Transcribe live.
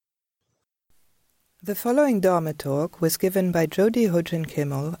The following Dharma talk was given by Jody Hojin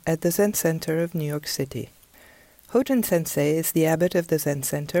Kimmel at the Zen Center of New York City. Hojin Sensei is the abbot of the Zen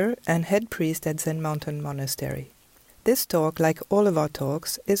Center and head priest at Zen Mountain Monastery. This talk, like all of our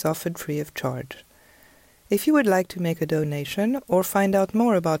talks, is offered free of charge. If you would like to make a donation or find out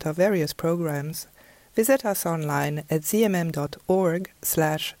more about our various programs, visit us online at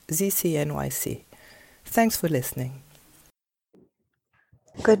zmm.org/ZCNYC. Thanks for listening.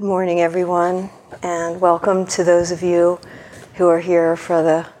 Good morning, everyone, and welcome to those of you who are here for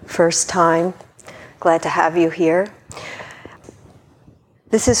the first time. Glad to have you here.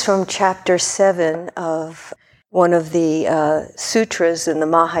 This is from chapter 7 of one of the sutras in the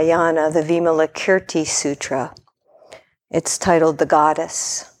Mahayana, the Vimalakirti Sutra. It's titled The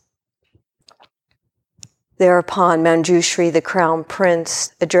Goddess. Thereupon Manjushri, the crown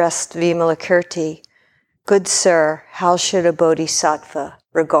prince, addressed Vimalakirti, "Good sir, how should a bodhisattva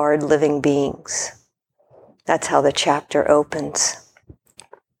regard living beings?" That's how the chapter opens.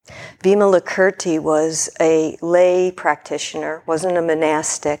 Vimalakirti was a lay practitioner, wasn't a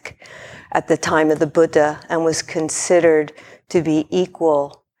monastic at the time of the Buddha, and was considered to be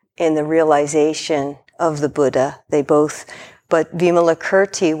equal in the realization of the Buddha. But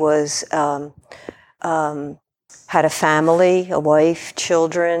Vimalakirti was had a family, a wife,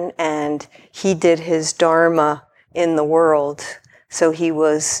 children, and he did his dharma in the world. So he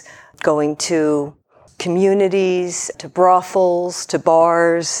was going to communities, to brothels, to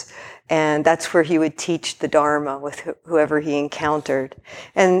bars, and that's where he would teach the dharma with whoever he encountered.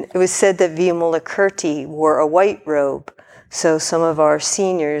 And it was said that Vimalakirti wore a white robe. So some of our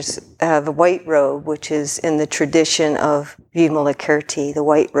seniors have a white robe, which is in the tradition of Vimalakirti, the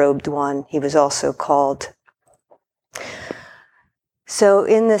white-robed one, he was also called. So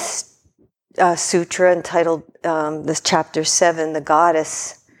in this sutra entitled, this chapter 7, The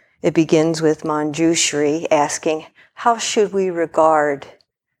Goddess, it begins with Manjushri asking, how should we regard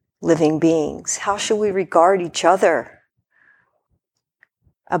living beings? How should we regard each other?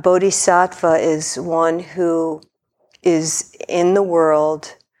 A bodhisattva is one who is in the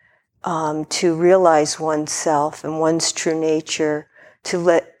world to realize oneself and one's true nature,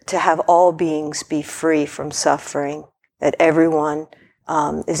 to have all beings be free from suffering, that everyone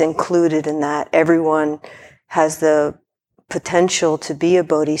is included in that. Everyone has the potential to be a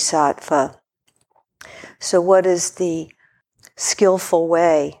bodhisattva. So what is the skillful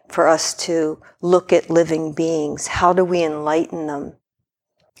way for us to look at living beings? How do we enlighten them?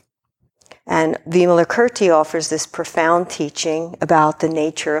 And Vimalakirti offers this profound teaching about the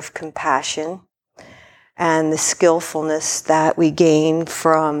nature of compassion and the skillfulness that we gain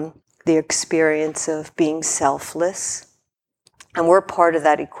from the experience of being selfless. And we're part of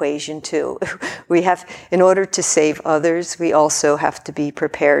that equation too. We have, in order to save others, we also have to be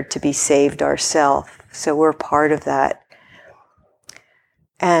prepared to be saved ourselves. So we're part of that.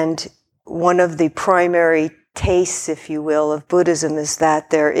 And one of the primary tastes, if you will, of Buddhism is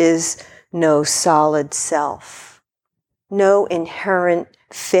that there is no solid self, no inherent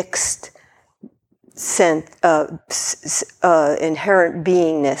fixed inherent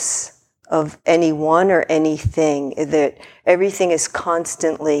beingness of anyone or anything, that everything is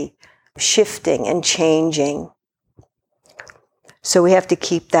constantly shifting and changing. So we have to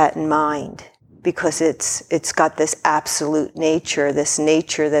keep that in mind because it's got this absolute nature, this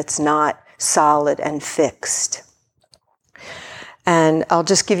nature that's not solid and fixed. And I'll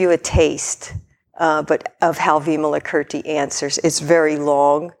just give you a taste but of how Vimalakirti answers. It's very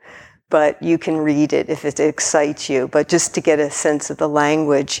long, but you can read it if it excites you, but just to get a sense of the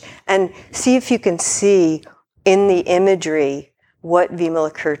language and see if you can see in the imagery what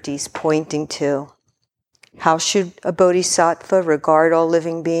Vimalakirti is pointing to. How should a bodhisattva regard all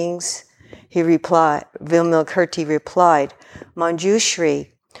living beings? Vimalakirti replied,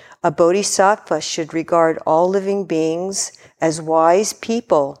 Manjushri, a bodhisattva should regard all living beings as wise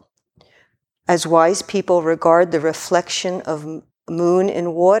people. As wise people regard the reflection of moon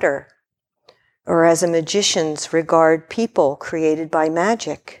in water, or as magicians regard people created by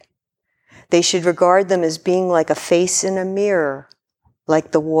magic. They should regard them as being like a face in a mirror,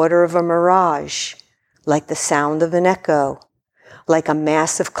 like the water of a mirage, like the sound of an echo, like a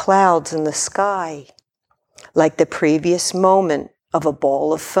mass of clouds in the sky, like the previous moment of a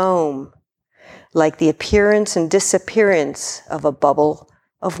ball of foam, like the appearance and disappearance of a bubble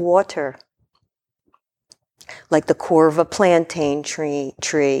of water, like the core of a plantain tree,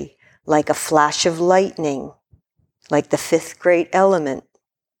 like a flash of lightning, like the fifth great element,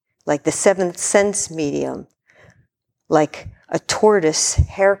 like the seventh sense medium, like a tortoise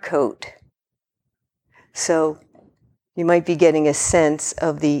hair coat. So You might be getting a sense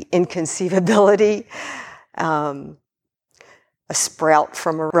of the inconceivability, a sprout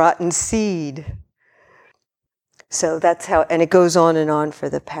from a rotten seed. So that's how, and it goes on for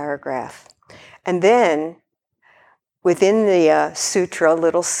the paragraph. And then within the sutra, a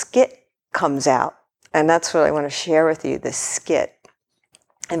little skit comes out. And that's what I want to share with you, this skit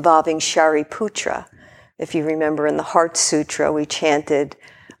involving Shariputra. If you remember in the Heart Sutra, we chanted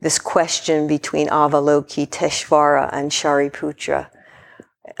this question between Avalokiteshvara and Shariputra.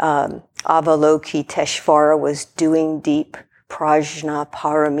 Avalokiteshvara was doing deep prajna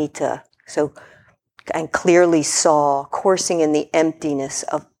paramita. So, and clearly saw, coursing in the emptiness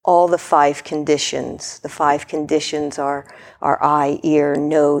of all the 5 conditions. The 5 conditions are our eye, ear,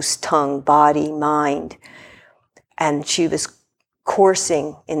 nose, tongue, body, mind. And she was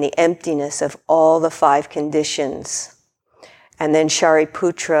coursing in the emptiness of all the 5 conditions. And then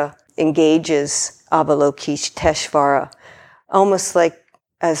Shariputra engages Avalokiteshvara, almost like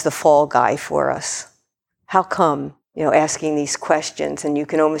as the fall guy for us. How come? Asking these questions, and you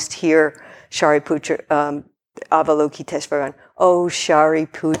can almost hear Shariputra, Avalokiteshvara, oh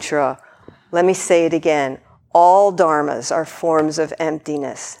Shariputra, let me say it again. All dharmas are forms of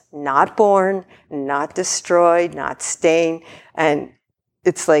emptiness, not born, not destroyed, not staying. And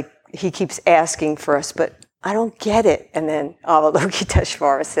it's like he keeps asking for us, but I don't get it. And then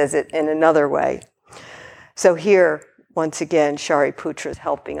Avalokiteshvara says it in another way. So here, once again, Shariputra is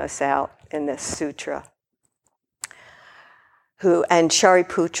helping us out in this sutra. And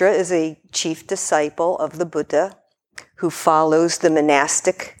Shariputra is a chief disciple of the Buddha who follows the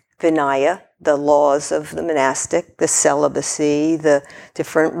monastic Vinaya, the laws of the monastic, the celibacy, the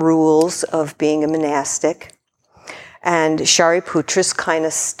different rules of being a monastic. And Shariputra's kind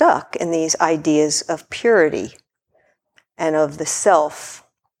of stuck in these ideas of purity and of the self.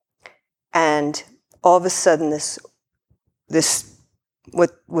 And all of a sudden, this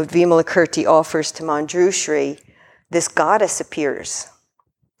what Vimalakirti offers to Manjushri, this goddess appears.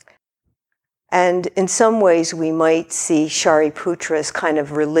 And in some ways, we might see Shariputra as kind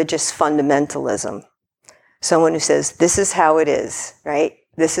of religious fundamentalism. Someone who says, this is how it is, right?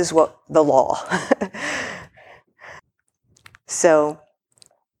 This is what the law. So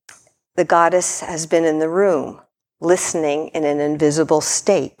the goddess has been in the room, listening in an invisible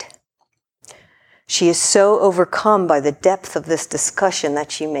state. She is so overcome by the depth of this discussion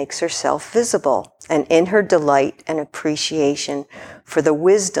that she makes herself visible. And in her delight and appreciation for the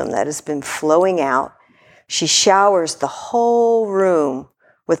wisdom that has been flowing out, she showers the whole room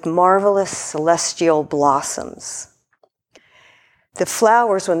with marvelous celestial blossoms. The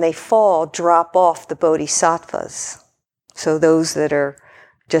flowers, when they fall, drop off the bodhisattvas. So those that are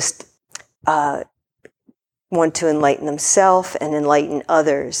just want to enlighten themselves and enlighten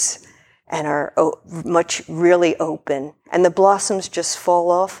others, and are really open, and the blossoms just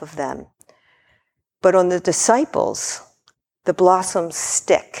fall off of them. But on the disciples, the blossoms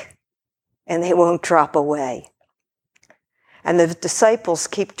stick, and they won't drop away. And the disciples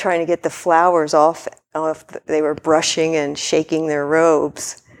keep trying to get the flowers off. They were brushing and shaking their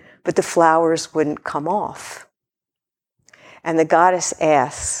robes, but the flowers wouldn't come off. And the goddess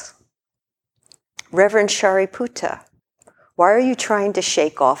asks, Reverend Shariputra, why are you trying to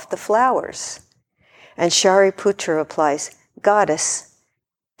shake off the flowers? And Shariputra replies, Goddess,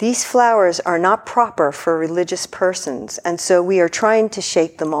 these flowers are not proper for religious persons, and so we are trying to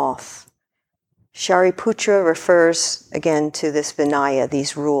shake them off. Shariputra refers again to this Vinaya,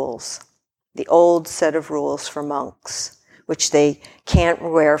 these rules, the old set of rules for monks, which they can't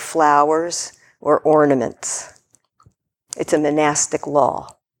wear flowers or ornaments. It's a monastic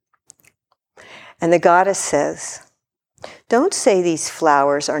law. And the goddess says, don't say these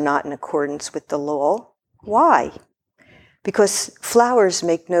flowers are not in accordance with the law. Why? Because flowers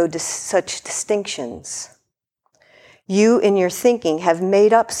make no such distinctions. You, in your thinking, have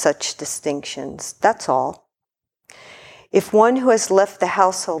made up such distinctions. That's all. If one who has left the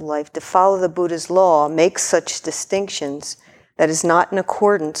household life to follow the Buddha's law makes such distinctions, that is not in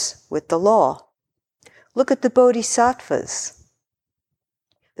accordance with the law. Look at the bodhisattvas.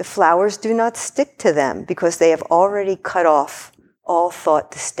 The flowers do not stick to them because they have already cut off all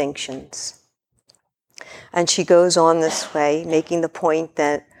thought distinctions. And she goes on this way, making the point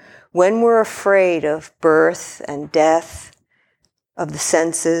that when we're afraid of birth and death, of the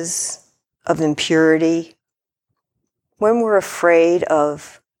senses, of impurity, when we're afraid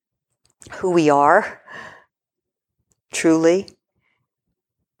of who we are, truly,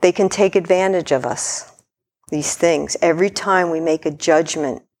 they can take advantage of us, these things. Every time we make a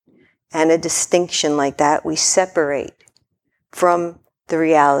judgment and a distinction like that, we separate from the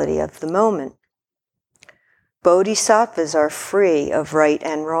reality of the moment. Bodhisattvas are free of right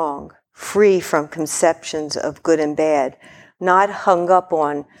and wrong, free from conceptions of good and bad, not hung up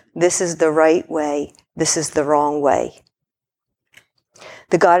on this is the right way, this is the wrong way.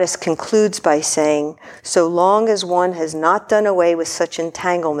 The goddess concludes by saying, so long as one has not done away with such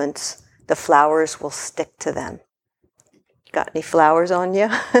entanglements, the flowers will stick to them. Got any flowers on you?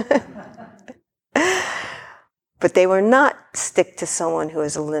 But they will not stick to someone who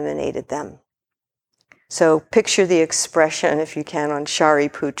has eliminated them. So picture the expression, if you can, on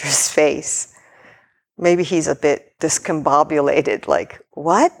Shariputra's face. Maybe he's a bit discombobulated, like,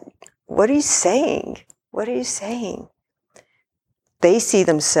 what? What are you saying? What are you saying? They see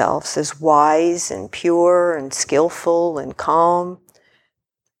themselves as wise and pure and skillful and calm,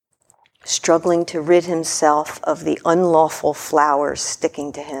 struggling to rid himself of the unlawful flowers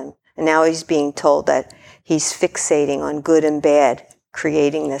sticking to him. And now he's being told that he's fixating on good and bad,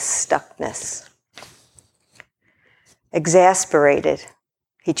 creating this stuckness. Exasperated,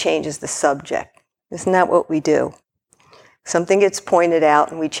 he changes the subject. Isn't that what we do? Something gets pointed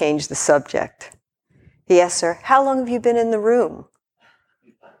out and we change the subject. He asks her, how long have you been in the room?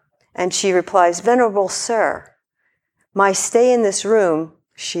 And she replies, Venerable Sir, my stay in this room,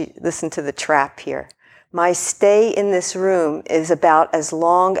 listen to the trap here, my stay in this room is about as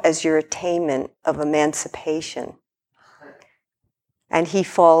long as your attainment of emancipation. And he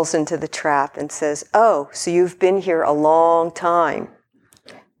falls into the trap and says, oh, so you've been here a long time.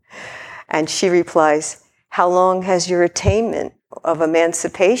 And she replies, how long has your attainment of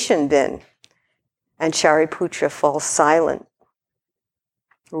emancipation been? And Shariputra falls silent.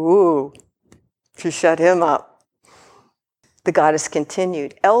 Ooh, she shut him up. The goddess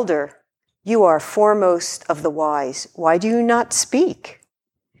continued, Elder, you are foremost of the wise. Why do you not speak?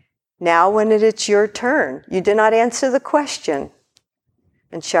 Now when it is your turn, you did not answer the question.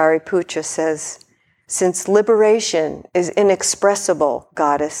 And Shariputra says, since liberation is inexpressible,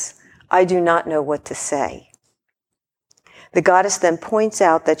 goddess, I do not know what to say. The goddess then points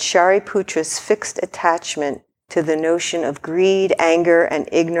out that Shariputra's fixed attachment to the notion of greed, anger, and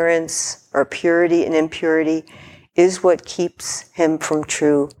ignorance, or purity and impurity, is what keeps him from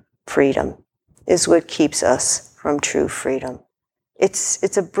true freedom, is what keeps us from true freedom.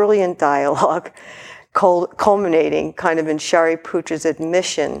 It's a brilliant dialogue, culminating kind of in Shariputra's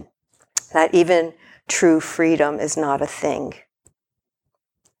admission that even true freedom is not a thing,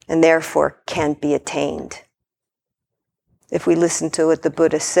 and therefore can't be attained. If we listen to what the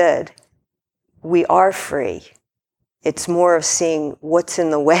Buddha said, we are free. It's more of seeing what's in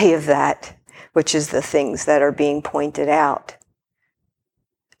the way of that, which is the things that are being pointed out.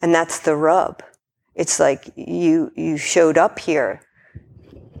 And that's the rub. It's like you showed up here.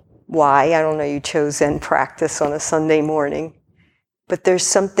 Why? I don't know, you chose Zen practice on a Sunday morning. But there's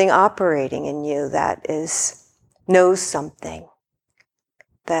something operating in you that knows something,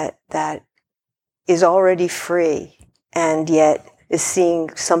 that is already free, and yet is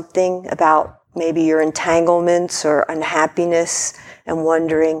seeing something about maybe your entanglements or unhappiness and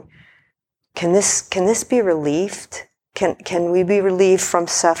wondering, can this be relieved? Can we be relieved from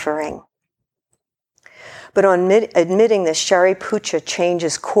suffering? But on admitting this, Shariputra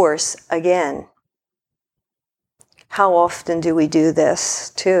changes course again. How often do we do this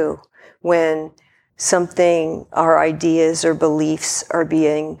too, when something, our ideas or beliefs are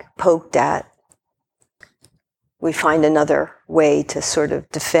being poked at? We find another way to sort of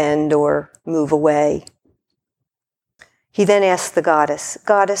defend or move away. He then asks the goddess,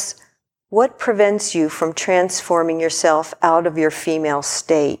 Goddess, what prevents you from transforming yourself out of your female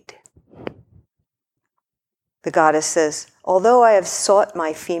state? The goddess says, although I have sought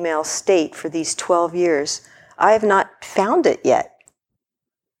my female state for these 12 years, I have not found it yet.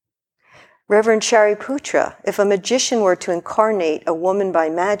 Reverend Shariputra, if a magician were to incarnate a woman by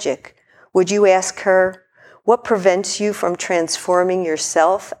magic, would you ask her, what prevents you from transforming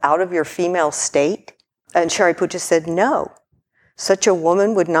yourself out of your female state? And Shariputra said, no, such a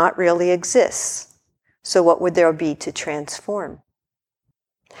woman would not really exist. So what would there be to transform?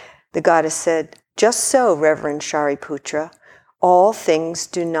 The goddess said, just so, Reverend Shariputra, all things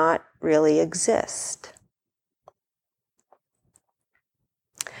do not really exist.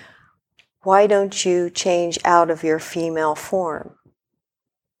 Why don't you change out of your female form?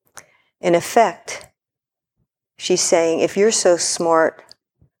 In effect, she's saying, if you're so smart,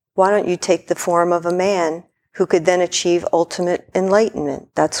 why don't you take the form of a man who could then achieve ultimate enlightenment?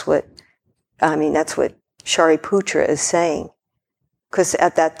 That's what Shariputra is saying. Because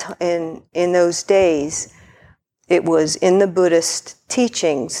at that in those days, it was in the Buddhist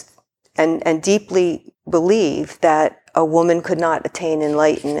teachings and deeply believed that a woman could not attain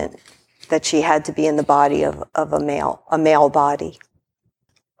enlightenment, that she had to be in the body of a male body.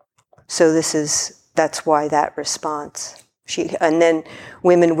 So that's why that response. And then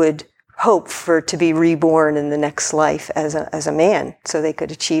women would hope to be reborn in the next life as a man, so they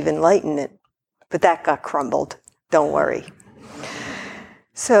could achieve enlightenment. But that got crumbled. Don't worry.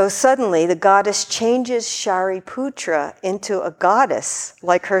 So suddenly the goddess changes Shariputra into a goddess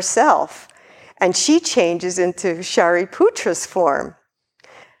like herself, and she changes into Shariputra's form.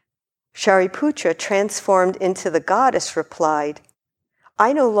 Shariputra, transformed into the goddess, replied,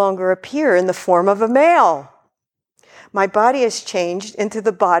 "I no longer appear in the form of a male. My body has changed into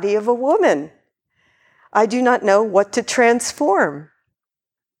the body of a woman. I do not know what to transform."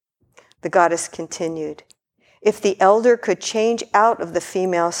 The goddess continued, "If the elder could change out of the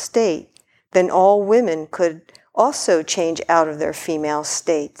female state, then all women could also change out of their female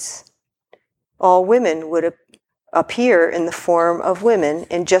states. All women would appear in the form of women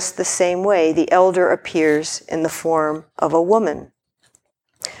in just the same way the elder appears in the form of a woman.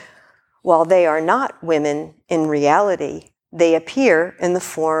 While they are not women in reality, they appear in the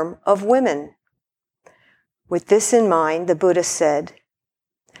form of women." With this in mind, the Buddha said,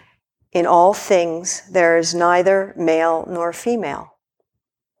 "In all things, there is neither male nor female."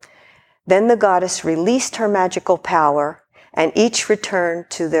 Then the goddess released her magical power, and each returned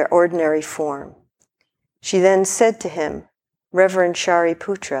to their ordinary form. She then said to him, "Reverend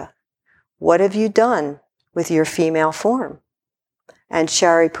Shariputra, what have you done with your female form?" And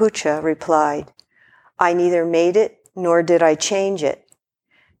Shariputra replied, "I neither made it nor did I change it.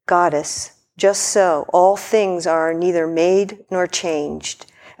 Goddess, just so, all things are neither made nor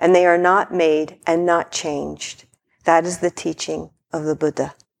changed, and they are not made and not changed. That is the teaching of the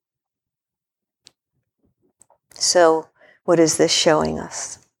Buddha." So, what is this showing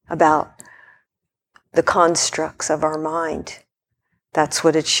us about the constructs of our mind? That's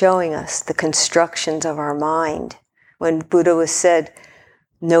what it's showing us, the constructions of our mind. When Buddha was said,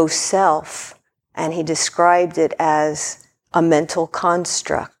 "No self," and he described it as a mental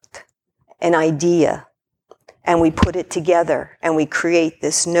construct, an idea, and we put it together and we create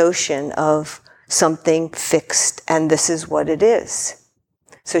this notion of something fixed, and this is what it is.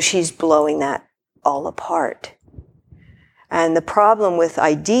 So she's blowing that all apart. And the problem with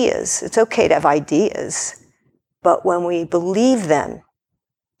ideas, it's okay to have ideas, but when we believe them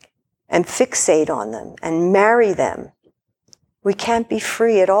and fixate on them and marry them, we can't be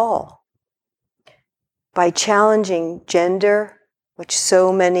free at all. By challenging gender, which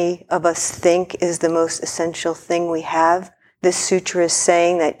so many of us think is the most essential thing we have, this sutra is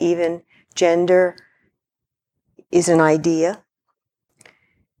saying that even gender is an idea.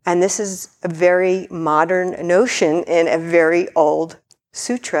 And this is a very modern notion in a very old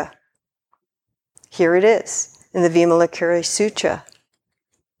sutra. Here it is in the Vimalakirti Sutra,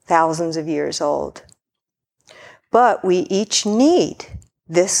 thousands of years old. But we each need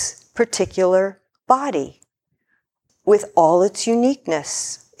this particular body with all its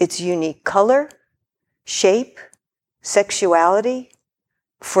uniqueness, its unique color, shape, sexuality,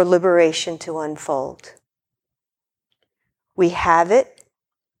 for liberation to unfold. We have it.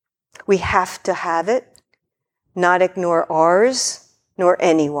 We have to have it, not ignore ours nor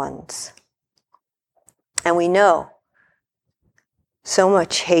anyone's. And we know so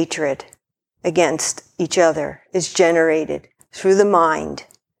much hatred against each other is generated through the mind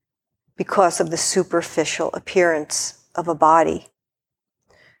because of the superficial appearance of a body.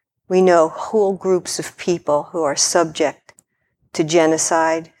 We know whole groups of people who are subject to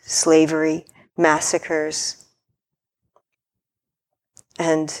genocide, slavery, massacres,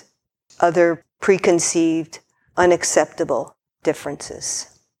 and other preconceived, unacceptable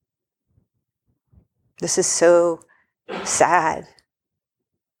differences. This is so sad.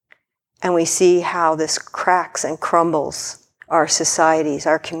 And we see how this cracks and crumbles our societies,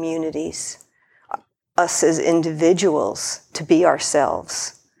 our communities, us as individuals to be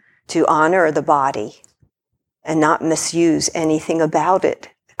ourselves, to honor the body and not misuse anything about it,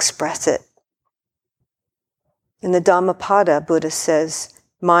 express it. In the Dhammapada, Buddha says,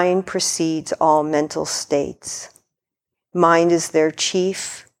 mind precedes all mental states. Mind is their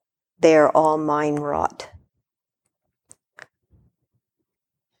chief. They are all mind-wrought.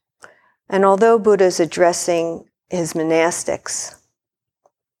 And although Buddha is addressing his monastics,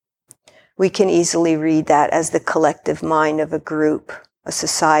 we can easily read that as the collective mind of a group, a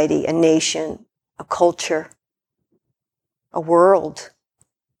society, a nation, a culture, a world.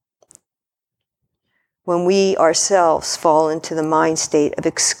 When we ourselves fall into the mind state of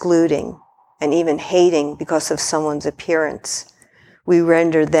excluding and even hating because of someone's appearance, we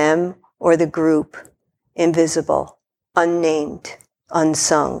render them or the group invisible, unnamed,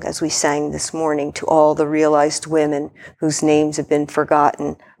 unsung, as we sang this morning, to all the realized women whose names have been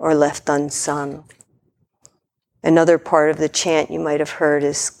forgotten or left unsung. Another part of the chant you might have heard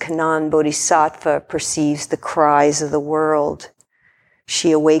is Kanan Bodhisattva perceives the cries of the world.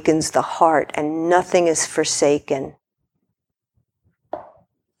 She awakens the heart and nothing is forsaken.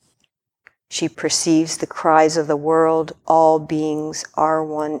 She perceives the cries of the world. All beings are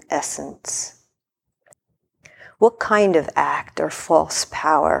one essence. What kind of act or false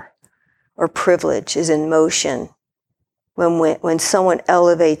power or privilege is in motion when someone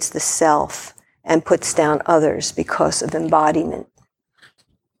elevates the self and puts down others because of embodiment?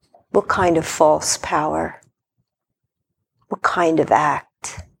 What kind of false power? What kind of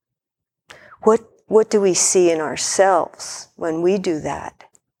act? What do we see in ourselves when we do that?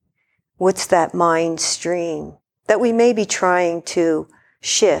 What's that mind stream that we may be trying to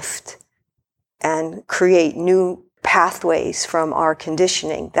shift and create new pathways from our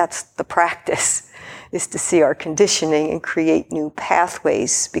conditioning? That's the practice, is to see our conditioning and create new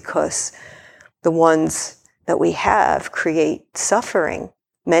pathways, because the ones that we have create suffering,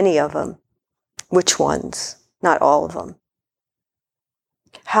 many of them. Which ones? Not all of them.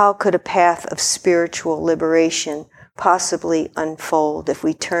 How could a path of spiritual liberation possibly unfold if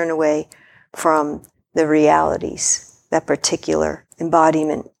we turn away from the realities that particular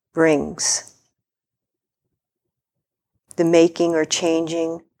embodiment brings? The making or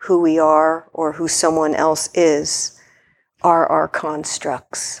changing who we are or who someone else is are our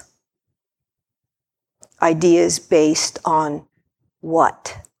constructs. Ideas based on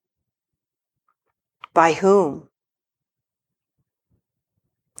what? By whom?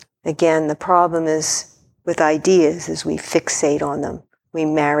 Again, the problem is with ideas is we fixate on them. We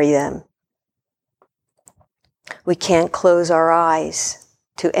marry them. We can't close our eyes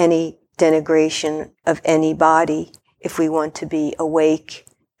to any denigration of any body if we want to be awake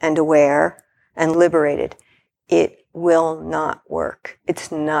and aware and liberated. It will not work.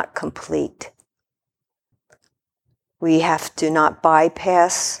 It's not complete. We have to not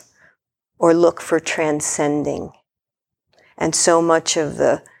bypass or look for transcending. And so much of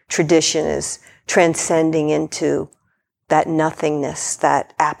the tradition is transcending into that nothingness,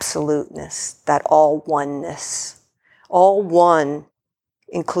 that absoluteness, that all oneness. All one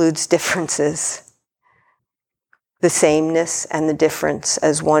includes differences. The sameness and the difference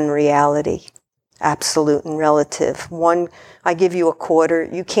as one reality, absolute and relative. One, I give you a quarter,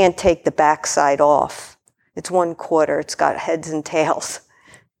 you can't take the backside off. It's one quarter, it's got heads and tails.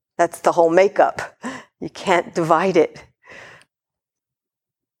 That's the whole makeup. You can't divide it.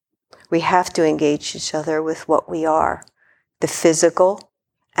 We have to engage each other with what we are, the physical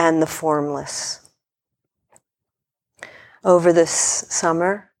and the formless. Over this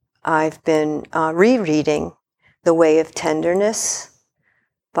summer, I've been rereading The Way of Tenderness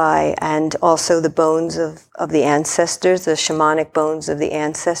and also The Bones of the Ancestors, the Shamanic Bones of the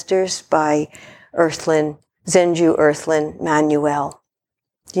Ancestors by Zenju Earthlyn Manuel.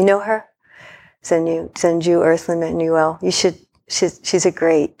 Do you know her? Zenju Earthlyn Manuel. She's a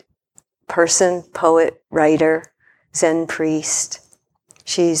great person, poet, writer, Zen priest.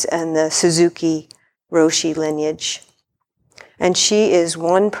 She's in the Suzuki Roshi lineage. And she is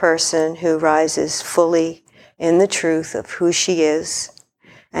one person who rises fully in the truth of who she is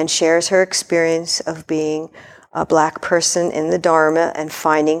and shares her experience of being a Black person in the Dharma and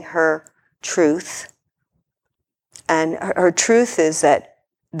finding her truth. And her truth is that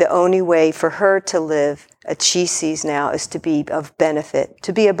the only way for her to live, as she sees now, is to be of benefit,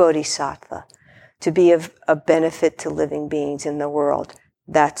 to be a bodhisattva, to be of benefit to living beings in the world.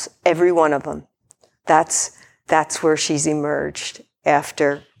 That's every one of them. That's where she's emerged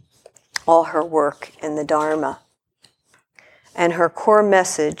after all her work in the Dharma. And her core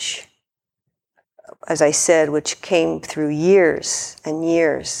message, as I said, which came through years and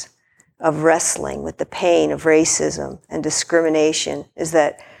years of wrestling with the pain of racism and discrimination, is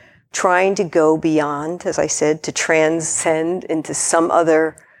that trying to go beyond, as I said, to transcend into some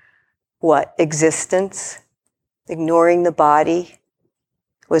other, existence, ignoring the body,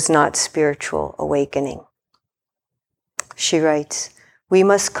 was not spiritual awakening. She writes, "We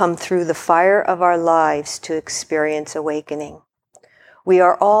must come through the fire of our lives to experience awakening. We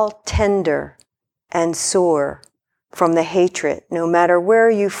are all tender and sore from the hatred, no matter where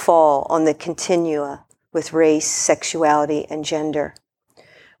you fall on the continua with race, sexuality, and gender.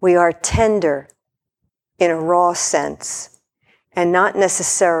 We are tender in a raw sense, and not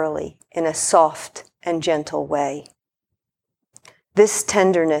necessarily in a soft and gentle way. This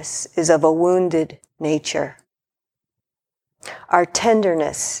tenderness is of a wounded nature. Our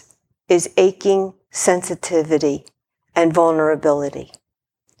tenderness is aching sensitivity and vulnerability?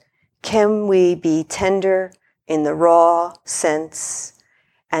 Can we be tender in the raw sense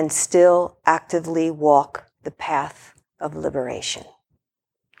and still actively walk the path of liberation?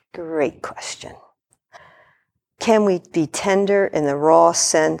 Great question. Can we be tender in the raw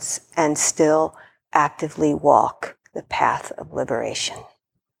sense and still actively walk the path of liberation?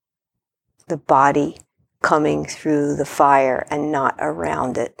 The body coming through the fire and not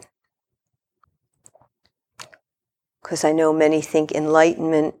around it. Because I know many think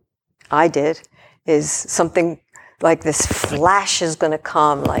enlightenment, I did, is something like this flash is going to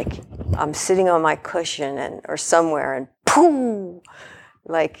come, like I'm sitting on my cushion or somewhere and pooh,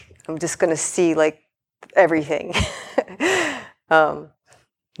 like I'm just going to see like everything.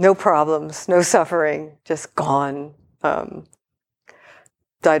 No problems, no suffering, just gone. Daido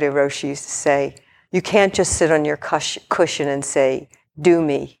Roshi used to say, you can't just sit on your cushion and say, do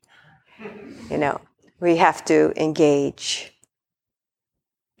me. You know, we have to engage.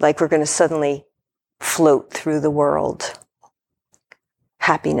 Like we're going to suddenly float through the world.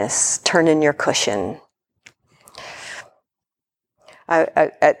 Happiness, turn in your cushion.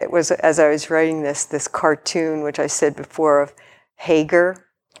 It was, as I was writing this cartoon, which I said before, of Hagar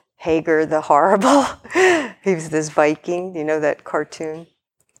the Horrible. He was this Viking, you know that cartoon?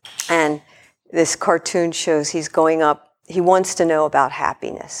 And this cartoon shows he's going up, he wants to know about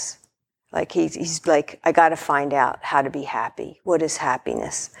happiness. Like he's like, I got to find out how to be happy. What is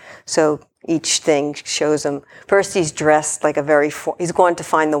happiness? So each thing shows him, first he's dressed like he's going to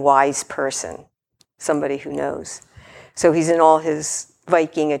find the wise person, somebody who knows. So he's in all his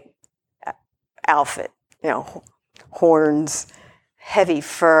Viking outfit, you know, horns, heavy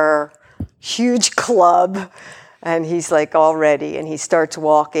fur, huge club, and he's like all ready, and he starts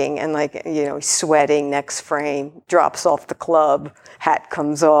walking, and like, you know, he's sweating. Next frame, drops off the club, hat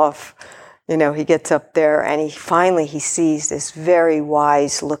comes off, you know, he gets up there, and he finally sees this very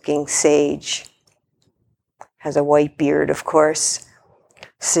wise looking sage, has a white beard, of course,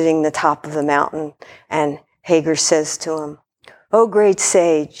 sitting on the top of the mountain, and Hagar says to him, "Oh, great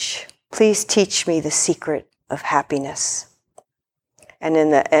sage, please teach me the secret of happiness." And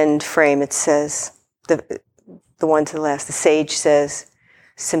in the end frame, it says, the one to the last, the sage says,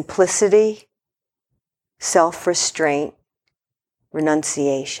 simplicity, self-restraint,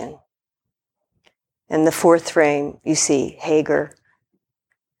 renunciation. In the fourth frame, you see Hagar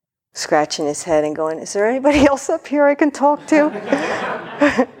scratching his head and going, is there anybody else up here I can talk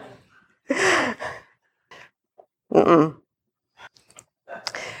to? Mm-mm.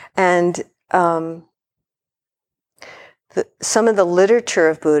 And some of the literature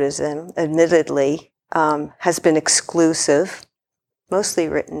of Buddhism, admittedly, has been exclusive, mostly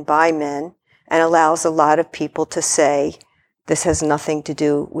written by men, and allows a lot of people to say, this has nothing to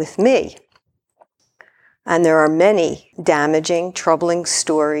do with me. And there are many damaging, troubling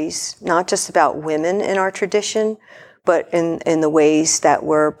stories, not just about women in our tradition, but in the ways that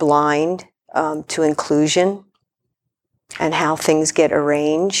we're blind to inclusion and how things get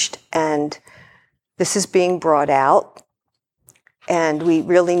arranged. And this is being brought out. And we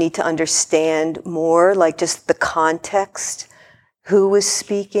really need to understand more, like just the context, who was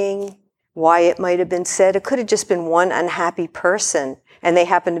speaking, why it might have been said. It could have just been one unhappy person, and they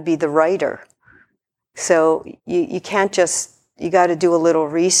happen to be the writer. So you can't just, you got to do a little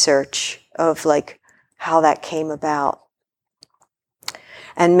research of like how that came about.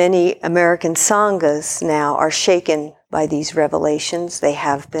 And many American sanghas now are shaken by these revelations. They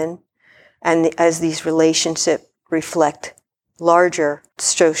have been. And as these relationships reflect larger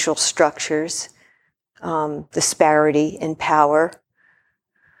social structures, disparity in power,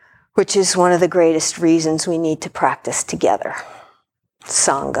 which is one of the greatest reasons we need to practice together.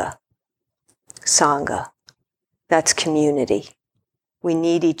 Sangha. Sangha. That's community. We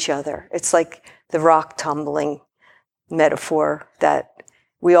need each other. It's like the rock tumbling metaphor that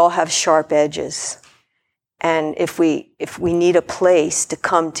we all have sharp edges. And if we need a place to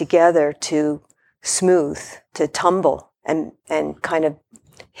come together to smooth, to tumble, and kind of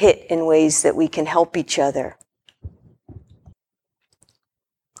hit in ways that we can help each other.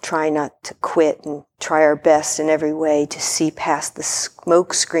 Try not to quit and try our best in every way to see past the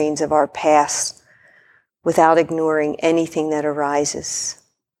smoke screens of our past without ignoring anything that arises.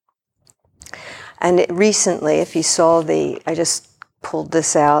 And recently, if you saw I just pulled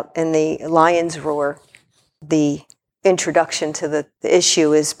this out, in the Lion's Roar, the introduction to the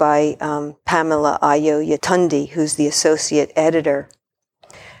issue is by Pamela Ayo Yetundi, who's the associate editor.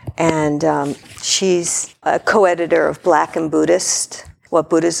 And she's a co-editor of Black and Buddhist, What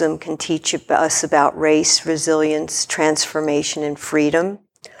Buddhism Can Teach Us About Race, Resilience, Transformation, and Freedom.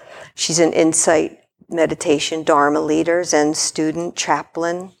 She's an insight meditation Dharma leader, Zen student,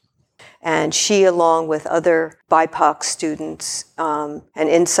 chaplain. And she, along with other BIPOC students and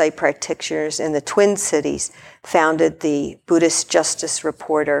insight practitioners in the Twin Cities, founded the Buddhist Justice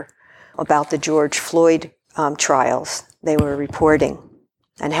Reporter about the George Floyd trials they were reporting,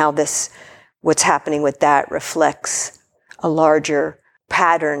 and how what's happening with that reflects a larger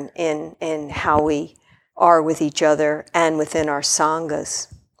pattern in how we are with each other and within our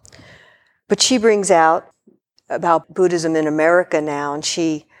sanghas. But she brings out about Buddhism in America now, and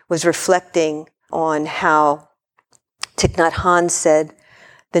she was reflecting on how Thich Nhat Hanh said,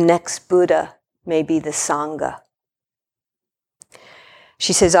 the next Buddha may be the Sangha.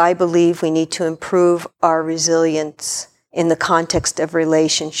 She says, I believe we need to improve our resilience in the context of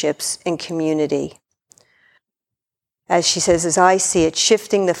relationships and community. As she says, as I see it,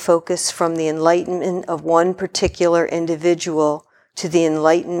 shifting the focus from the enlightenment of one particular individual to the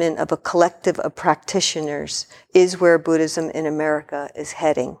enlightenment of a collective of practitioners is where Buddhism in America is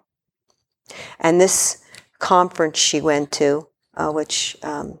heading. And this conference she went to, which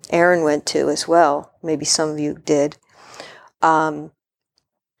Aaron went to as well, maybe some of you did,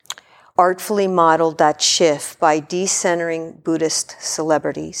 artfully modeled that shift by decentering Buddhist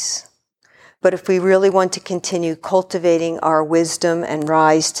celebrities. But if we really want to continue cultivating our wisdom and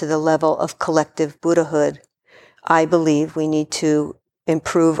rise to the level of collective Buddhahood, I believe we need to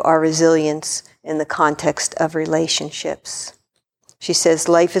improve our resilience in the context of relationships. She says,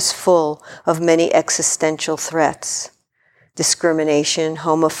 life is full of many existential threats: discrimination,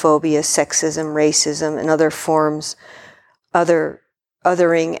 homophobia, sexism, racism, and other forms,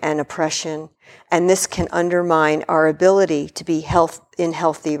 othering and oppression. And this can undermine our ability to be in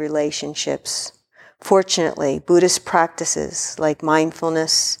healthy relationships. Fortunately, Buddhist practices like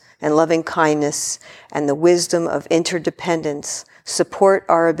mindfulness and loving kindness and the wisdom of interdependence support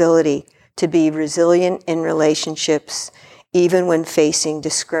our ability to be resilient in relationships, even when facing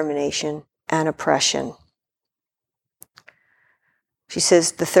discrimination and oppression. She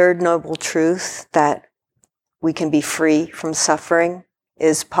says the third noble truth, that we can be free from suffering,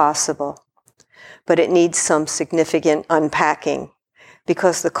 is possible, but it needs some significant unpacking,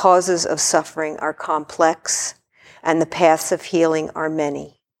 because the causes of suffering are complex and the paths of healing are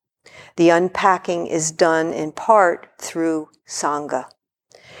many. The unpacking is done in part through Sangha.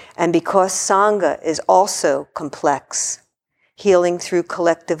 And because Sangha is also complex, healing through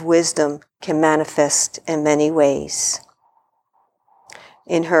collective wisdom can manifest in many ways.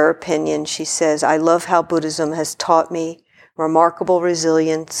 In her opinion, she says, I love how Buddhism has taught me remarkable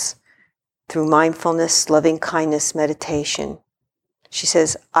resilience through mindfulness, loving kindness, meditation. She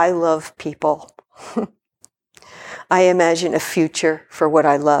says, I love people. I imagine a future for what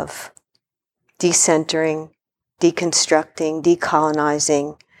I love. Decentering, deconstructing,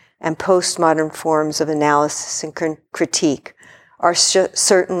 decolonizing, and postmodern forms of analysis and critique are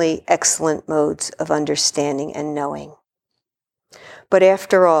certainly excellent modes of understanding and knowing. But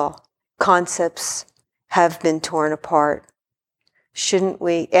after all, concepts have been torn apart. Shouldn't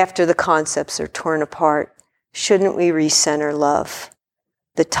we, after the concepts are torn apart, shouldn't we recenter love,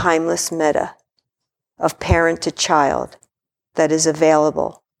 the timeless meta of parent to child that is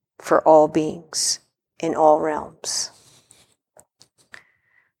available for all beings in all realms?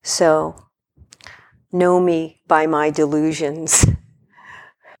 So, know me by my delusions.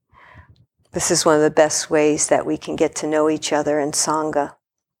 This is one of the best ways that we can get to know each other in Sangha.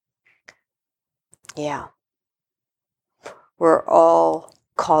 Yeah. We're all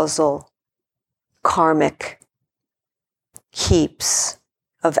causal, karmic heaps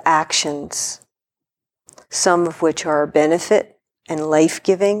of actions, some of which are a benefit and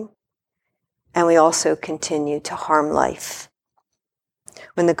life-giving, and we also continue to harm life.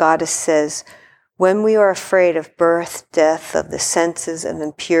 When the goddess says, when we are afraid of birth, death, of the senses, of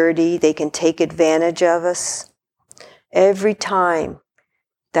impurity, they can take advantage of us. Every time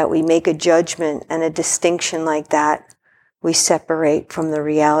that we make a judgment and a distinction like that, we separate from the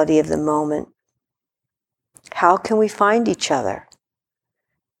reality of the moment. How can we find each other?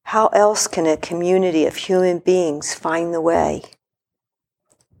 How else can a community of human beings find the way?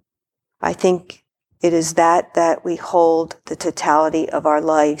 I think it is that we hold the totality of our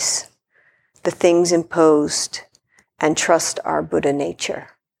lives, the things imposed, and trust our Buddha nature,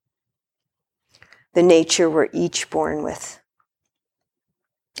 the nature we're each born with.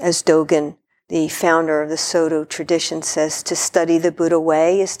 As Dogen, the founder of the Soto tradition, says, to study the Buddha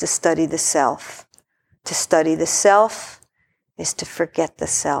way is to study the self. To study the self is to forget the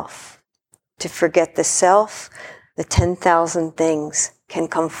self. To forget the self, the 10,000 things can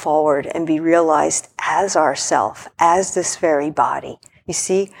come forward and be realized as ourself, as this very body, You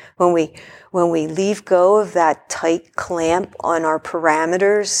see, when we leave go of that tight clamp on our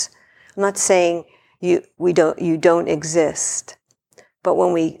parameters, I'm not saying you don't exist, but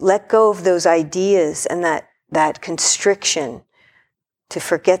when we let go of those ideas and that constriction to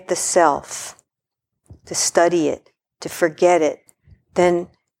forget the self, to study it, to forget it, then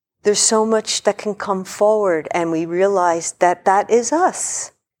there's so much that can come forward, and we realize that that is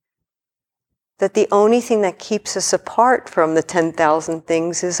us. That the only thing that keeps us apart from the 10,000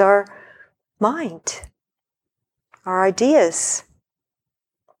 things is our mind, our ideas.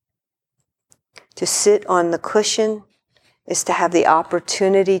 To sit on the cushion is to have the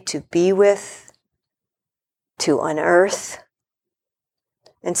opportunity to be with, to unearth,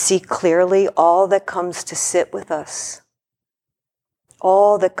 and see clearly all that comes to sit with us.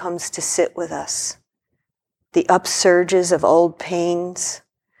 All that comes to sit with us. The upsurges of old pains,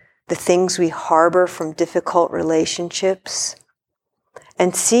 the things we harbor from difficult relationships,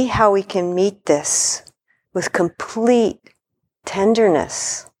 and see how we can meet this with complete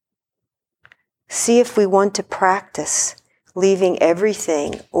tenderness. See if we want to practice leaving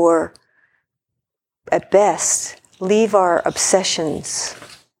everything, or at best, leave our obsessions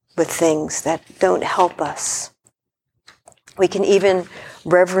with things that don't help us. We can even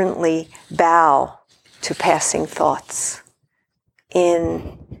reverently bow to passing thoughts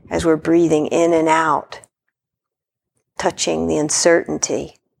as we're breathing in and out, touching the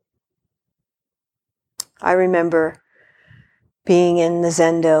uncertainty. I remember being in the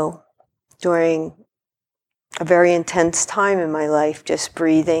Zendo during a very intense time in my life, just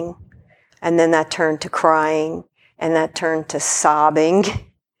breathing, and then that turned to crying, and that turned to sobbing.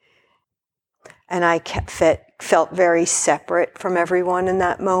 And I felt very separate from everyone in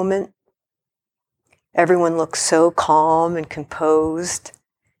that moment. Everyone looked so calm and composed.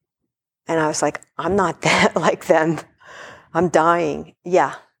 And I was like, I'm not that like them. I'm dying.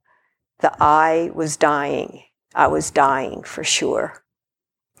 Yeah, the I was dying. I was dying for sure.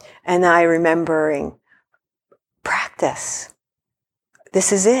 And I remembering, practice.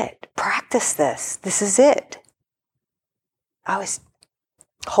 This is it. Practice this. This is it. I was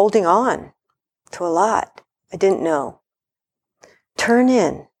holding on to a lot I didn't know. Turn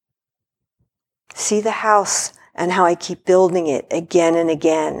in. See the house and how I keep building it again and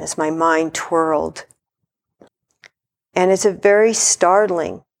again as my mind twirled. And it's a very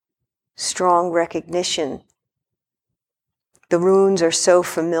startling, strong recognition. The runes are so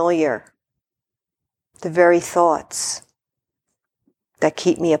familiar. The very thoughts that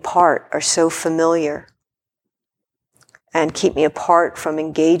keep me apart are so familiar and keep me apart from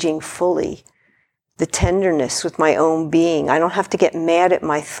engaging fully the tenderness with my own being. I don't have to get mad at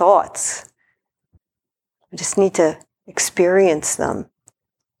my thoughts. I just need to experience them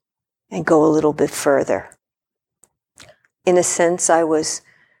and go a little bit further. In a sense, I was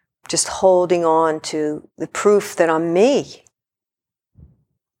just holding on to the proof that I'm me.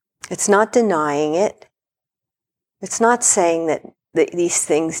 It's not denying it. It's not saying that these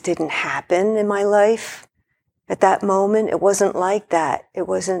things didn't happen in my life at that moment. It wasn't like that. It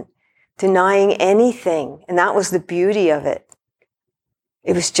wasn't denying anything. And that was the beauty of it.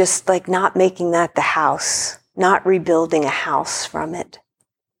 It was just like not making that the house, not rebuilding a house from it.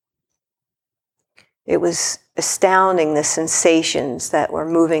 It was astounding, the sensations that were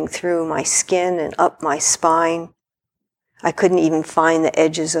moving through my skin and up my spine. I couldn't even find the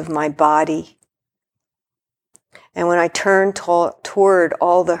edges of my body. And when I turned toward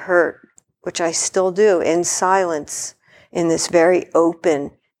all the hurt, which I still do in silence, in this very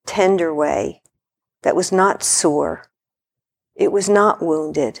open, tender way that was not sore, it was not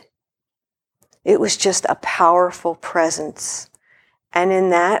wounded. It was just a powerful presence. And in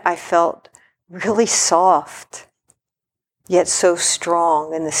that, I felt really soft, yet so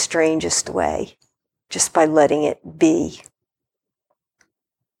strong in the strangest way, just by letting it be.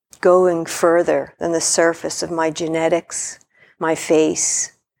 Going further than the surface of my genetics, my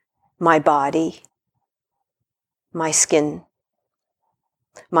face, my body, my skin,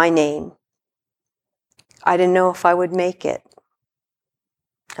 my name. I didn't know if I would make it.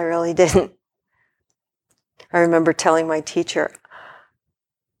 I really didn't. I remember telling my teacher,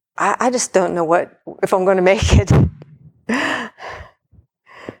 I just don't know if I'm going to make it.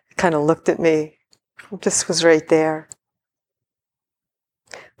 Kind of looked at me, just was right there.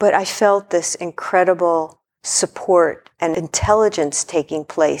 But I felt this incredible support and intelligence taking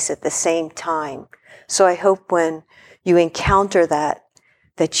place at the same time. So I hope when you encounter that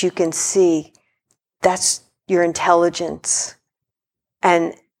you can see that's your intelligence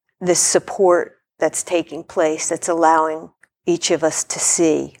and this support that's taking place, that's allowing each of us to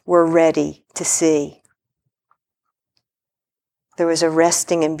see. We're ready to see. There was a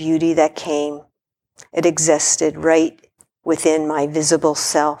resting and beauty that came. It existed right within my visible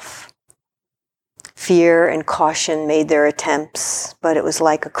self. Fear and caution made their attempts, but it was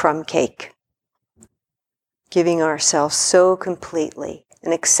like a crumb cake. Giving ourselves so completely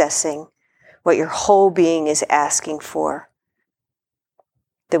and accessing what your whole being is asking for,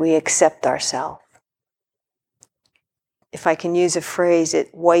 that we accept ourselves. If I can use a phrase, it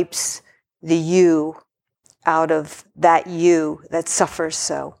wipes the you out of that you that suffers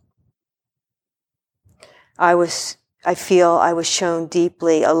so. I feel I was shown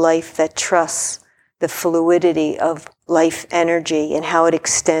deeply a life that trusts the fluidity of life energy and how it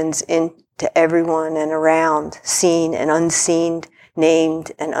extends into everyone and around, seen and unseen,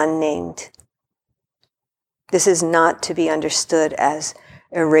 named and unnamed. This is not to be understood as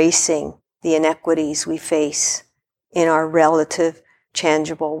erasing the inequities we face in our relative,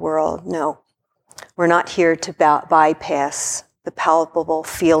 changeable world. No, we're not here to bypass the palpable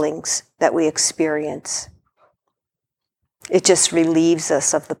feelings that we experience. It just relieves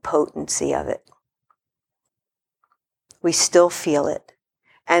us of the potency of it. We still feel it,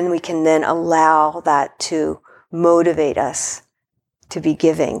 and we can then allow that to motivate us to be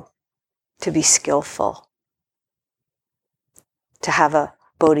giving, to be skillful, to have a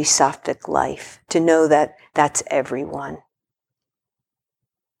bodhisattvic life, to know that that's everyone.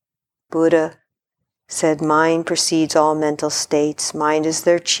 Buddha said, mind precedes all mental states. Mind is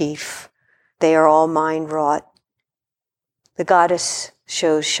their chief. They are all mind-wrought. The goddess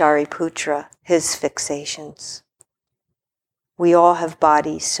shows Shariputra his fixations. We all have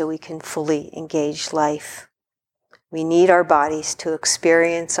bodies so we can fully engage life. We need our bodies to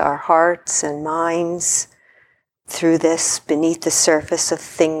experience our hearts and minds through this, beneath the surface of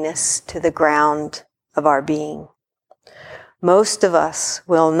thingness to the ground of our being. Most of us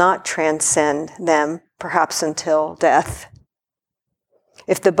will not transcend them, perhaps until death.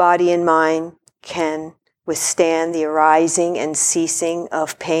 If the body and mind can withstand the arising and ceasing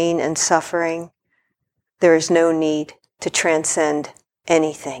of pain and suffering, there is no need to transcend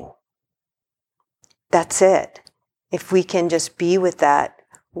anything. That's it. If we can just be with that,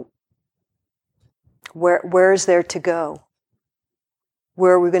 where is there to go?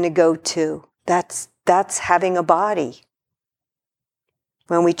 Where are we going to go to? That's having a body.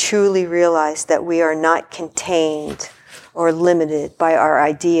 When we truly realize that we are not contained or limited by our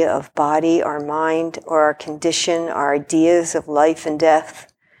idea of body, our mind, or our condition, our ideas of life and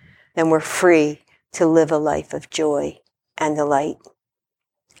death, then we're free to live a life of joy and delight.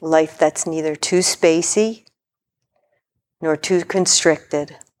 A life that's neither too spacey nor too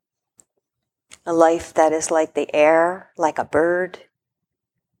constricted. A life that is like the air, like a bird,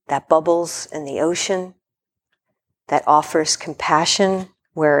 that bubbles in the ocean, that offers compassion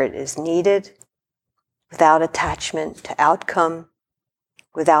where it is needed, without attachment to outcome,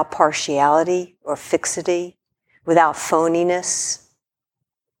 without partiality or fixity, without phoniness,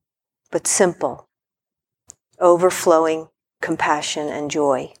 but simple, overflowing compassion and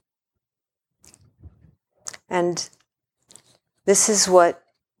joy. And this is what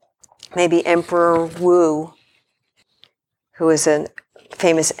maybe Emperor Wu, who was a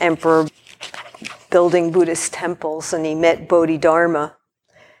famous emperor building Buddhist temples, and he met Bodhidharma.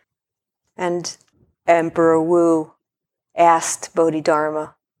 And Emperor Wu asked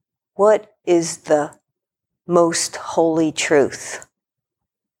Bodhidharma, what is the most holy truth?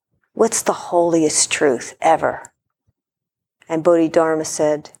 What's the holiest truth ever? And Bodhidharma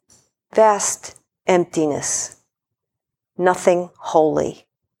said, vast emptiness, nothing holy.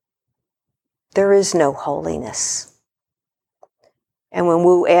 There is no holiness. And when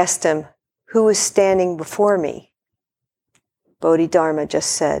Wu asked him, who is standing before me? Bodhidharma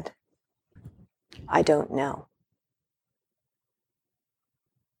just said, I don't know.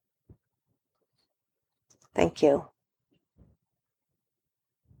 Thank you.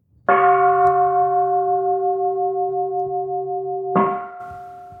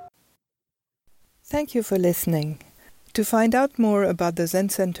 Thank you for listening. To find out more about the Zen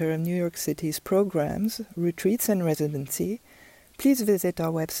Center of New York City's programs, retreats and residency, please visit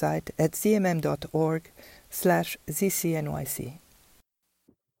our website at zmm.org/ZCNYC.